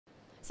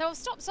So I've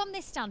stopped on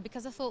this stand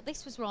because I thought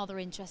this was rather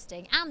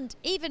interesting, and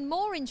even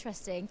more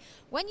interesting,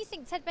 when you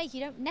think Ted Baker, you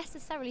don't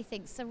necessarily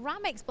think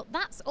ceramics, but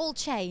that's all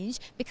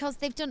changed because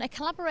they've done a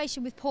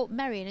collaboration with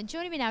Portmeirion, and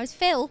joining me now is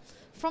Phil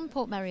from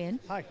Portmeirion.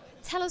 Hi.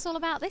 Tell us all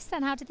about this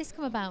then. How did this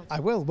come about? I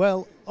will.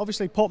 Well,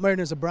 obviously Portmeirion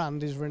as a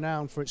brand is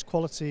renowned for its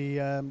quality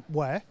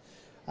ware,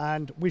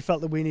 and we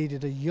felt that we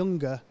needed a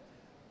younger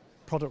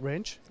product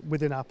range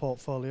within our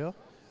portfolio.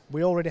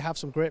 We already have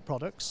some great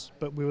products,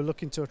 but we were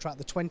looking to attract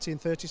the 20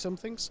 and 30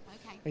 somethings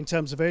in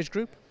terms of age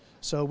group.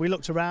 So we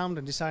looked around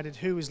and decided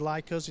who is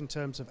like us in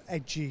terms of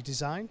edgy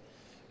design,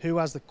 who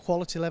has the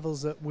quality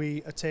levels that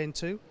we attain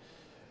to,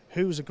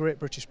 who's a great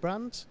British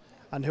brand,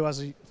 and who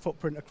has a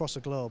footprint across the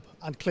globe.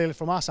 And clearly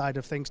from our side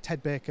of things,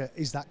 Ted Baker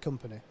is that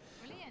company.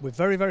 We're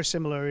very, very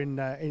similar in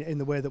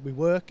the way that we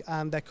work,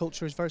 and their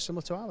culture is very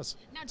similar to ours.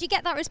 Now, do you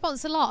get that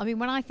response a lot? I mean,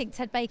 when I think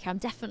Ted Baker, I'm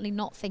definitely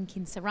not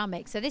thinking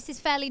ceramics. So this is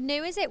fairly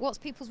new, is it? What's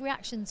people's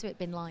reaction to it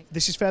been like?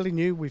 This is fairly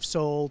new. We've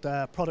sold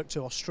product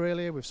to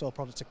Australia, we've sold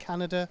product to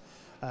Canada,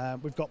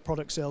 we've got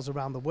product sales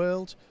around the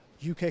world.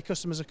 UK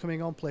customers are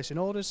coming on, placing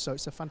orders, so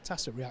it's a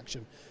fantastic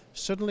reaction.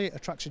 Suddenly it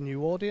attracts a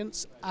new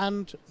audience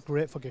and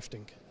great for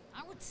gifting.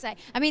 I would say,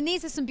 I mean,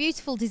 these are some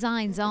beautiful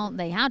designs, aren't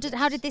they? How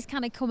did this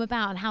kind of come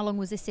about, and how long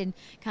was this in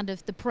kind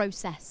of the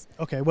process?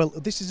 Okay, well,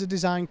 this is a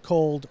design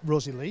called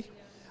Rosie Lee,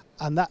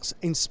 and that's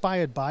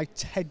inspired by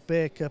Ted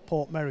Baker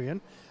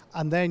Portmeirion,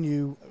 and their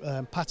new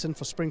pattern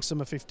for Spring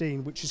Summer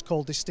 15, which is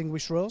called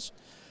Distinguished Rose.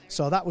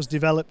 So that was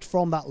developed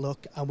from that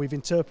look, and we've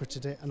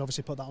interpreted it and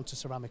obviously put that onto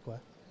ceramic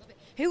ware.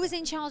 Who was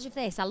in charge of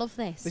this? I love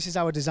this. This is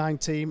our design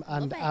team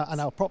and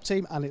our prop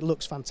team, and it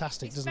looks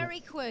fantastic, doesn't it? It's very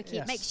quirky.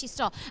 Yes. It makes you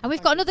stop. And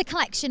we've got another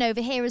collection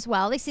over here as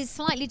well. This is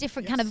slightly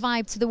different kind of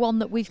vibe to the one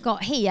that we've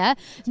got here.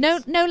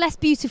 No less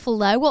beautiful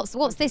though.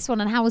 What's this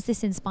one, and how was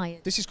this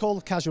inspired? This is called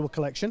the Casual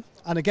Collection,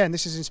 and again,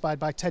 this is inspired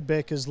by Ted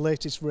Baker's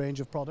latest range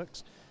of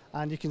products.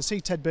 And you can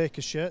see Ted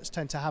Baker's shirts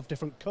tend to have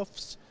different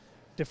cuffs,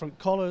 different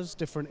collars,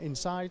 different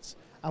insides,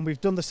 and we've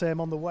done the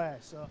same on the wear.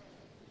 So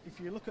if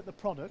you look at the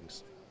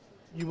products,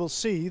 you will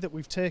see that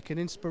we've taken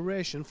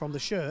inspiration from the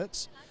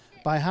shirts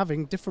by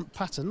having different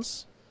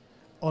patterns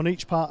on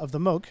each part of the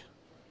mug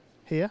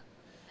here,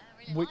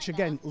 which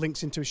again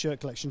links into a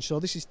shirt collection. So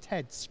this is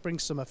Ted's Spring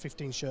Summer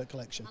 15 shirt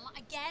collection.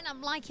 Again,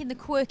 I'm liking the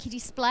quirky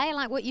display. I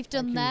like what you've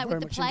done there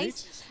with the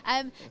plate.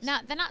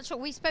 Now, the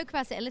natural, we spoke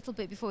about it a little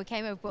bit before we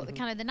came over, but the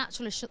kind of the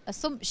natural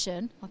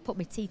assumption, I'll put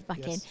my teeth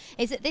back in,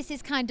 is that this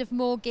is kind of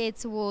more geared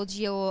towards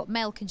your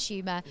male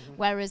consumer,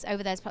 whereas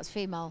over there's perhaps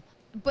female.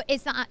 But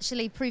is that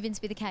actually proving to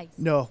be the case?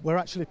 No, we're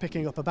actually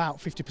picking up about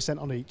 50%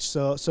 on each.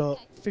 So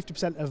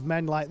 50% of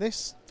men like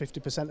this,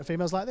 50% of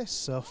females like this.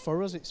 So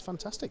for us, it's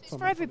fantastic. It's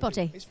for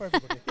everybody. It's for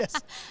everybody,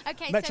 yes.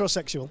 Okay.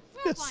 Metrosexual. So,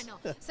 well, why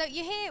not? So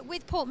you're here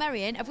with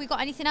Portmeirion. Have we got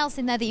anything else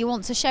in there that you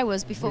want to show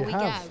us before we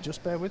go?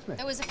 Just bear with me.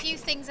 There was a few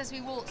things as we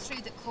walked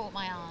through that caught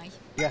my eye.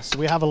 Yes,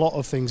 we have a lot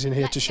of things in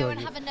here to show you.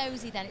 Let's go and have a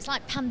nosy then. It's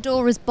like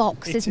Pandora's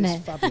box, isn't it? It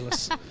is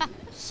fabulous.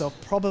 So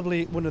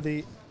probably one of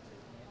the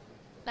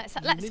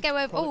Let's go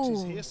over.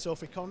 Oh, here,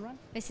 Sophie Conran.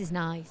 This is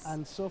nice.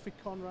 And Sophie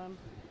Conran,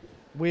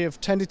 we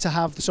have tended to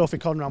have the Sophie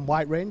Conran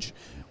white range,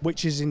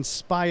 which is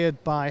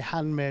inspired by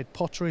handmade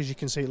pottery. As you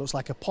can see, it looks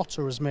like a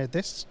potter has made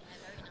this,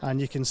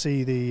 and you can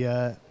see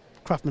the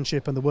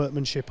craftsmanship and the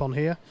workmanship on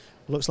here.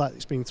 It looks like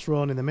it's being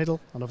thrown in the middle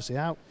and obviously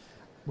out.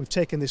 We've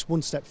taken this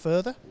one step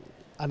further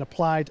and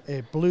applied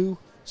a blue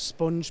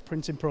sponge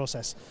printing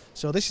process.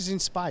 So this is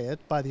inspired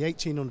by the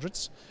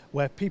 1800s,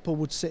 where people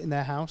would sit in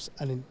their house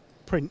and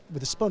print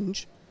with a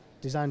sponge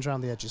designed around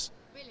the edges.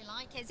 Really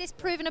like it. Is this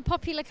proven a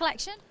popular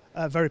collection?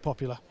 Very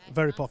popular,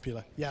 very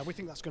popular. Yeah, we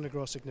think that's going to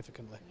grow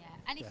significantly. Yeah.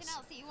 Anything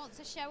else that you want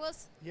to show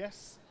us?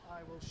 Yes,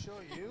 I will show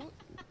you.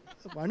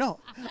 Why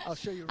not? I'll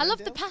show you. I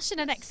love the passion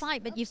and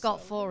excitement you've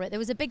got for it. There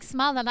was a big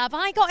smile, and have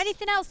I got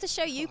anything else to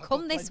show you?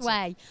 Come this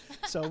way.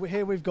 So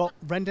here we've got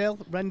Rendale.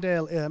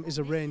 Rendale is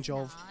a range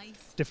of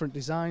different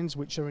designs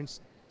which are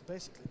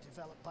basically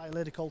developed by a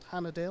lady called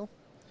Hannah Dale,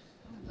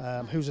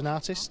 who's an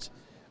artist.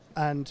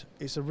 And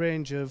it's a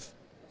range of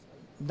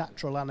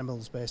natural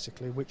animals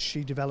basically which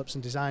she develops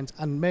and designs,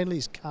 and mainly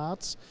is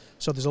cards.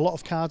 So there's a lot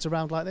of cards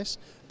around like this,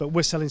 but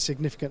we're selling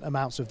significant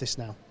amounts of this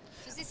now.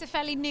 Is this a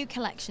fairly new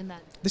collection then?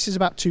 This is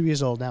about 2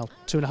 years old now,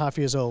 2.5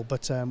 years old,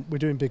 but we're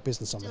doing big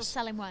business on this.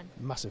 Still selling one?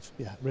 Massive,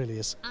 yeah, it really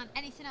is. And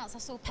anything else? I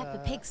saw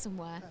Peppa Pig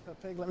somewhere.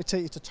 Peppa Pig, let me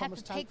take you to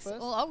Thomas Tank first.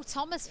 Oh,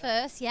 Thomas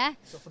first, yeah.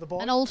 So for the boy,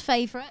 an old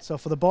favourite. So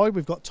for the boy,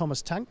 we've got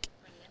Thomas Tank,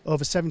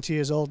 over 70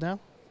 years old now.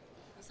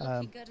 He's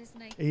looking good,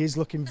 isn't he? He is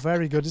looking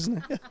very good,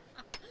 isn't he?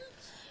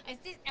 Is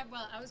this,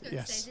 well, I was going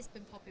to say, has this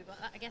been popular? But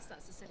I guess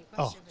that's a silly Oh,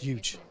 question. Really,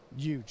 huge,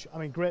 huge. I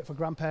mean, great for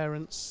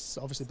grandparents,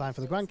 obviously buying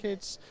for the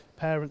grandkids,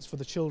 parents for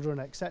the children,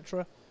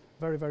 etc.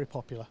 Very, very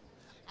popular.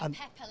 And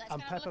Peppa, let's go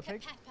and have a look Pig.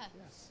 at Peppa.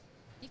 Yes.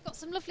 You've got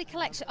some lovely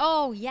collection.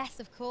 Oh,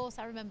 yes, of course,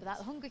 I remember that.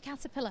 The Hungry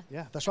Caterpillar.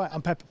 Yeah, that's right.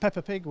 And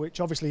Peppa Pig, which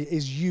obviously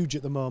is huge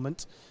at the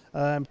moment,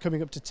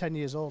 coming up to 10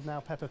 years old now,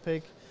 Peppa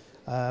Pig.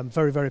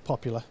 Very, very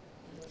popular.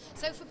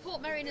 So for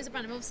Portmeirion as a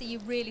brand, obviously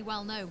you're really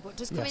well known, but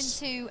does coming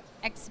to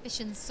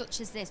exhibitions such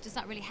as this, does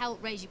that really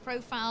help raise your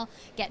profile,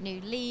 get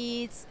new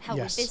leads, help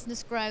with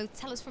business growth?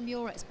 Tell us from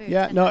your experience.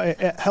 Yeah, no,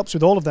 it helps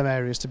with all of them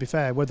areas, to be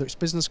fair, whether it's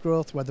business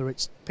growth, whether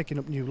it's picking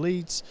up new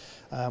leads,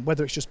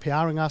 whether it's just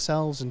PRing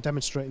ourselves and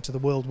demonstrating to the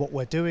world what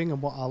we're doing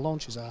and what our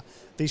launches are.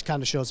 These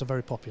kind of shows are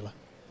very popular.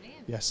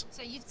 Brilliant. Yes.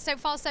 So so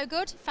far so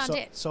good? Found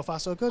it so far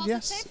so good,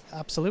 positive? yes,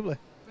 absolutely.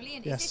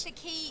 Brilliant. Yes. Is this a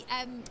key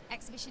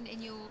exhibition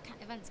in your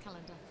events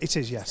calendar? It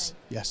is, yes,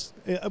 yes.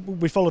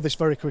 We follow this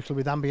very quickly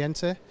with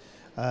Ambiente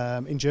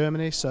in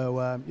Germany,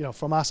 so you know,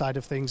 from our side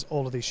of things,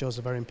 all of these shows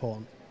are very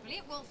important.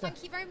 Brilliant. Well,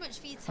 thank you very much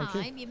for your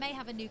time. You may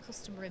have a new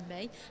customer in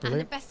me.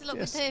 Brilliant. And best of luck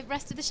with the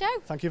rest of the show.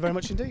 Thank you very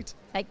much indeed.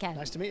 Take care.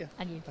 Nice to meet you.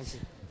 And you. Thank you.